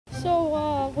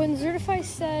So when Certify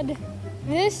said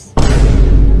this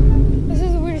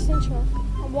is the weirdest intro.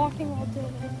 I'm walking while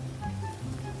doing it.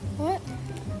 What?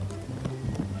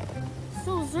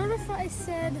 So Certify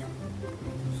said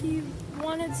he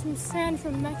wanted some sand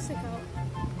from Mexico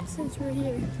since we're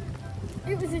here.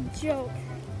 It was a joke.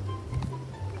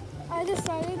 I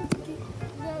decided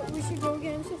that we should go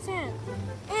get him some sand.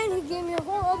 And he gave me a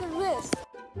whole other list.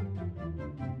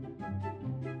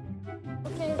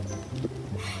 Okay.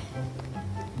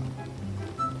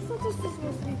 I thought this was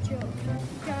supposed to be a joke.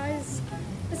 Guys,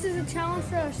 this is a challenge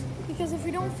for us because if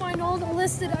we don't find all the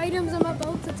listed items I'm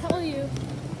about to tell you,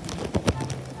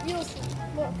 you'll see.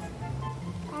 Look,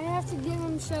 I have to give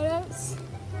him shoutouts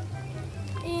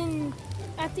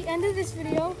at the end of this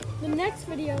video, the next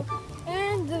video,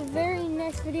 and the very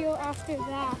next video after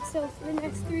that. So for the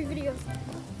next 3 videos.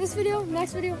 This video,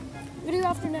 next video, video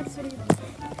after next video.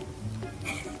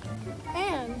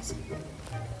 And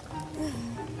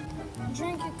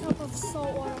drink a cup of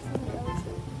salt water from the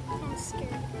ocean. I'm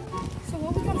scared. So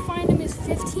what we gotta find him is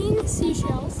 15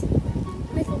 seashells.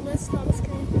 Make a list on the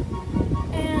screen.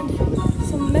 And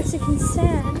some Mexican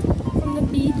sand from the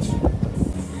beach.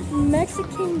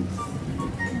 Mexican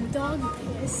dog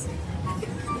piss.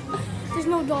 There's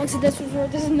no dogs at this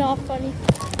resort. This is not funny.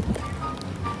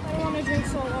 I don't want to drink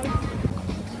salt water.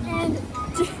 And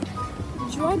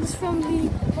drugs from the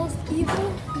most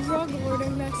evil drug lord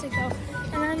in Mexico.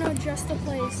 And I know just the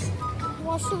place.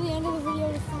 Watch till the end of the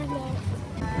video to find out.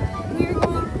 We are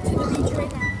going to the beach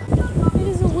right now. It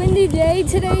is a windy day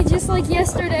today, just like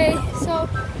yesterday. So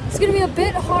it's going to be a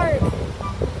bit hard.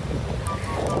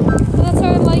 But that's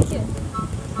how I like it.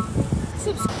 I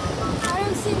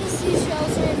don't see the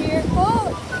seashells right here.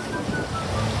 Oh!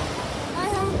 I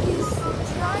have these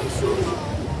dry shoes on.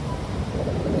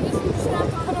 I guess I'm just gonna have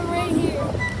to put them right here.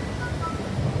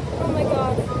 Oh my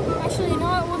god. Actually, you know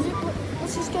what?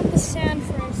 Let's just get the sand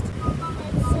first.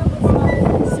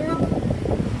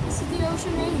 This is the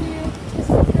ocean right here. This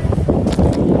is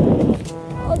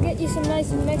I'll get you some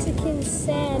nice Mexican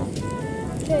sand.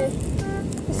 Okay.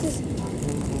 This is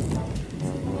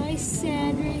some nice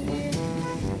sand right here.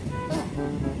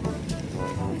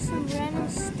 There's some random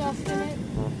stuff in it.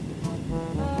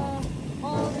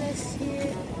 All this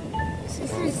here. This is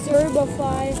for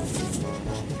Zerbify.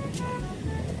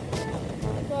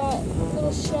 Got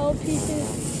little shell pieces.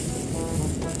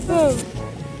 Boom.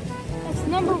 That's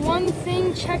number 1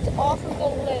 thing checked off of the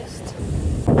list.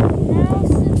 Now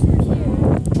since we're here,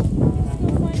 let's go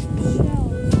find some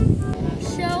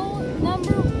shells. Shell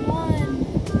number 1.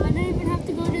 I didn't even have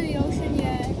to go to the ocean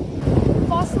yet.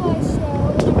 Fossilized shell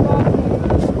in a rock.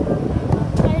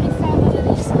 I already found one of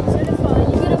these. Certify.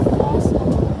 You get a fossil.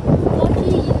 Lucky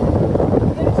you.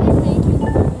 You better say thank you.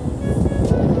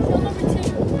 Shell number 2.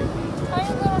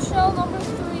 Tiny little shell number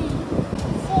 3.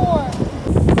 4.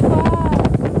 5.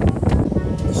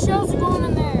 The shells are going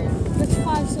in there. That's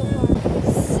 5 so far.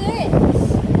 6.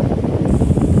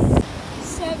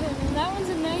 7. And that one's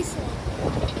a nice one.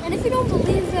 And if you don't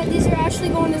believe that these are actually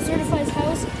going to Certify's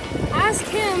house, ask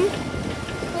him.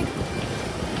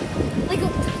 Like a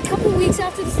couple weeks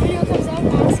after this video comes out,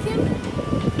 ask him,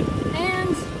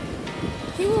 and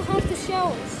he will have to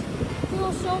show us. He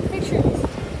will show pictures,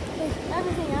 like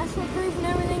everything, ask for proof and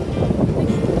everything. Like,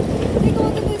 take a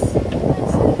look at this,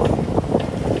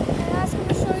 and ask him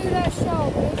to show you that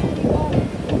shell. Make sure you got it.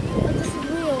 Like, this is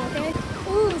real, okay?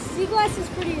 Ooh, sea glass is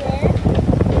pretty rare.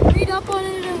 Read up on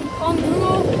it on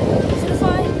Google.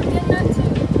 Certify, you're getting that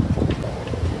too.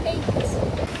 8,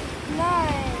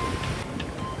 9.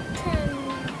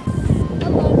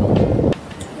 11,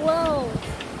 12,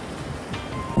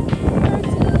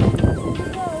 13,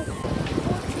 14,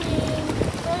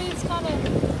 sorry it's kind of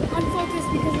unfocused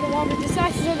because of the water, just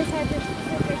actually over for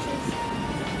pictures,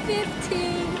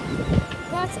 15,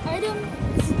 that's item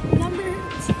number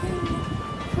 2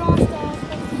 crossed off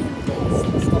of the list.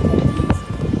 Let's go put these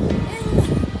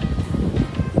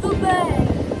in the bag.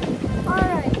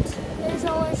 Alright, there's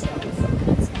all our shells.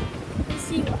 Let's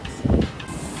see what's.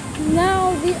 Now,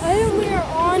 the item we are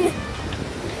on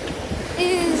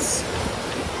is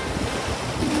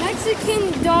Mexican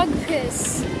dog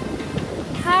piss.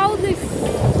 How the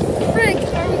frick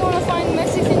are we going to find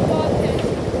Mexican dog piss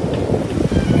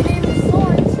in a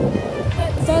resort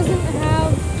that doesn't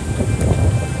have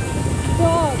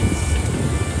dogs?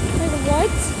 Like,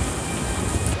 what?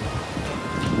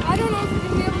 I don't know if we're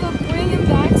going to be able to bring him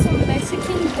back some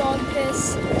Mexican dog piss.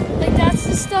 Like, that's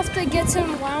the stuff that gets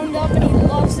him wound up and he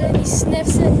loves it, he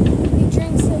sniffs it, he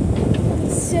drinks it, he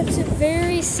sips it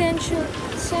very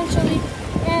essentially,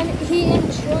 and he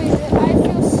enjoys it. I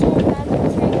feel so bad that we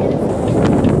can't get it for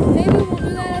him. Maybe we'll do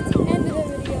that at the end of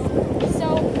the video.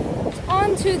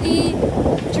 to the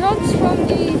drugs from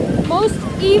the most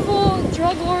evil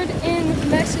drug lord in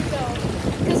Mexico,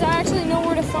 because I actually know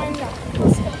where to find that.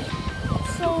 Let's go.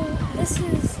 So this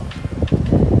is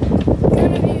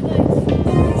gonna be like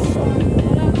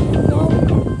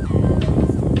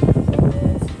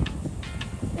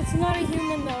it's not a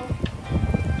human though.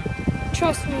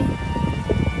 Trust me.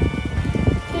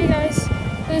 Okay guys,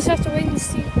 I just have to wait and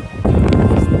see.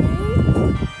 His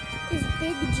name is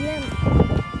Big Jim.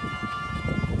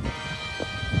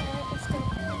 Alright, let's go.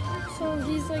 So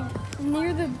he's like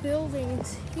near the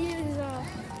buildings. He's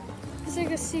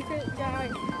like a secret guy.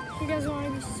 He doesn't want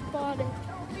to be spotted.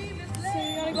 So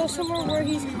you gotta go somewhere where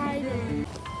he's hiding.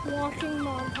 Walking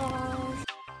montage.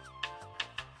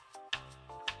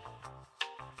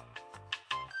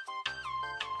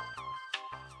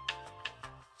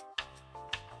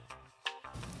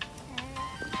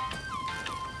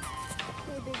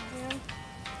 Hey, Big Jim.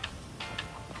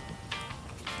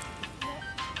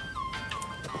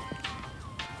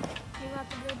 You got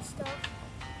the good stuff?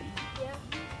 Yeah?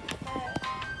 Alright.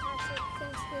 Actually,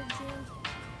 thanks, Big Jim.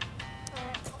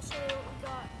 Alright, I'll show you what we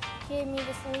got. Gave me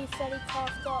this leaf that he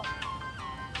coughed up.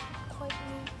 Quite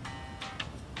neat.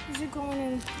 These are going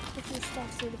in with your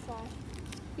stuff certified.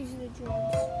 These are the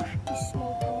drugs. You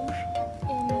smoke them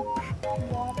in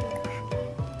water.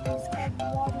 It's called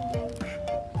water weed.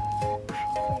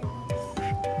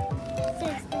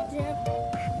 Thanks, Big Jim.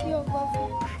 You're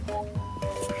welcome.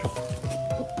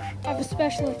 I have a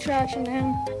special attraction to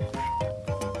him.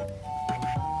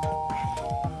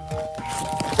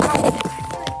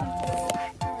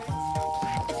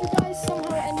 If you guys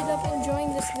somehow ended up enjoying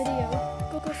this video,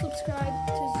 go subscribe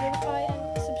to Zertify and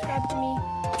subscribe to me.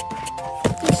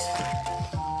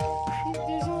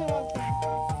 There's only one thing.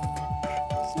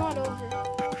 It's not over.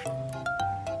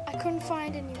 I couldn't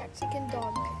find any Mexican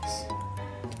dog piss.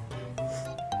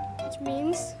 Which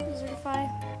means Zertify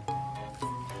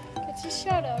gets a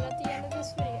shout out at the end of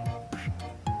this video.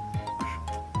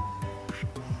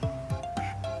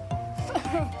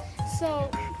 So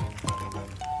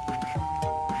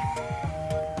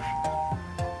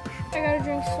I gotta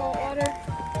drink salt water.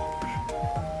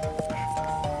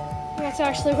 That's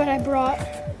actually what I brought.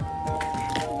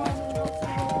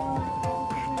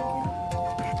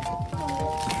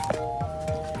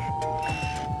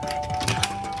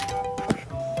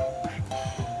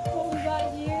 What we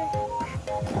got here,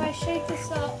 if I shake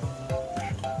this up,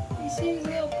 you see these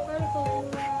little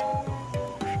particles right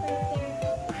there.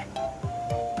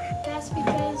 That's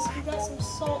because we got some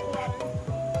salt water.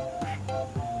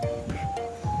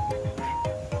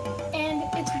 And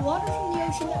it's water from the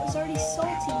ocean that was already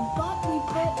salty, but we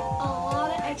put a lot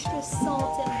of extra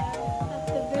salt in there. At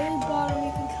the very bottom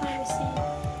you can kind of see.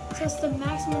 So it's the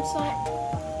maximum salt.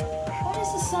 Why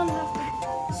does the sun have to?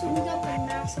 So we got the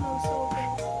maximum salt in.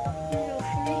 Here we go,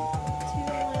 3, 2,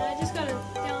 1. I just got it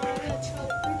down. I gotta chug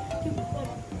it. 3, 2, 1.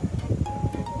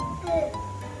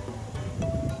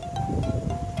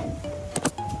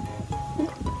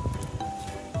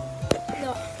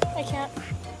 No, I can't.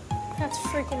 That's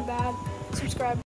freaking bad. Subscribe.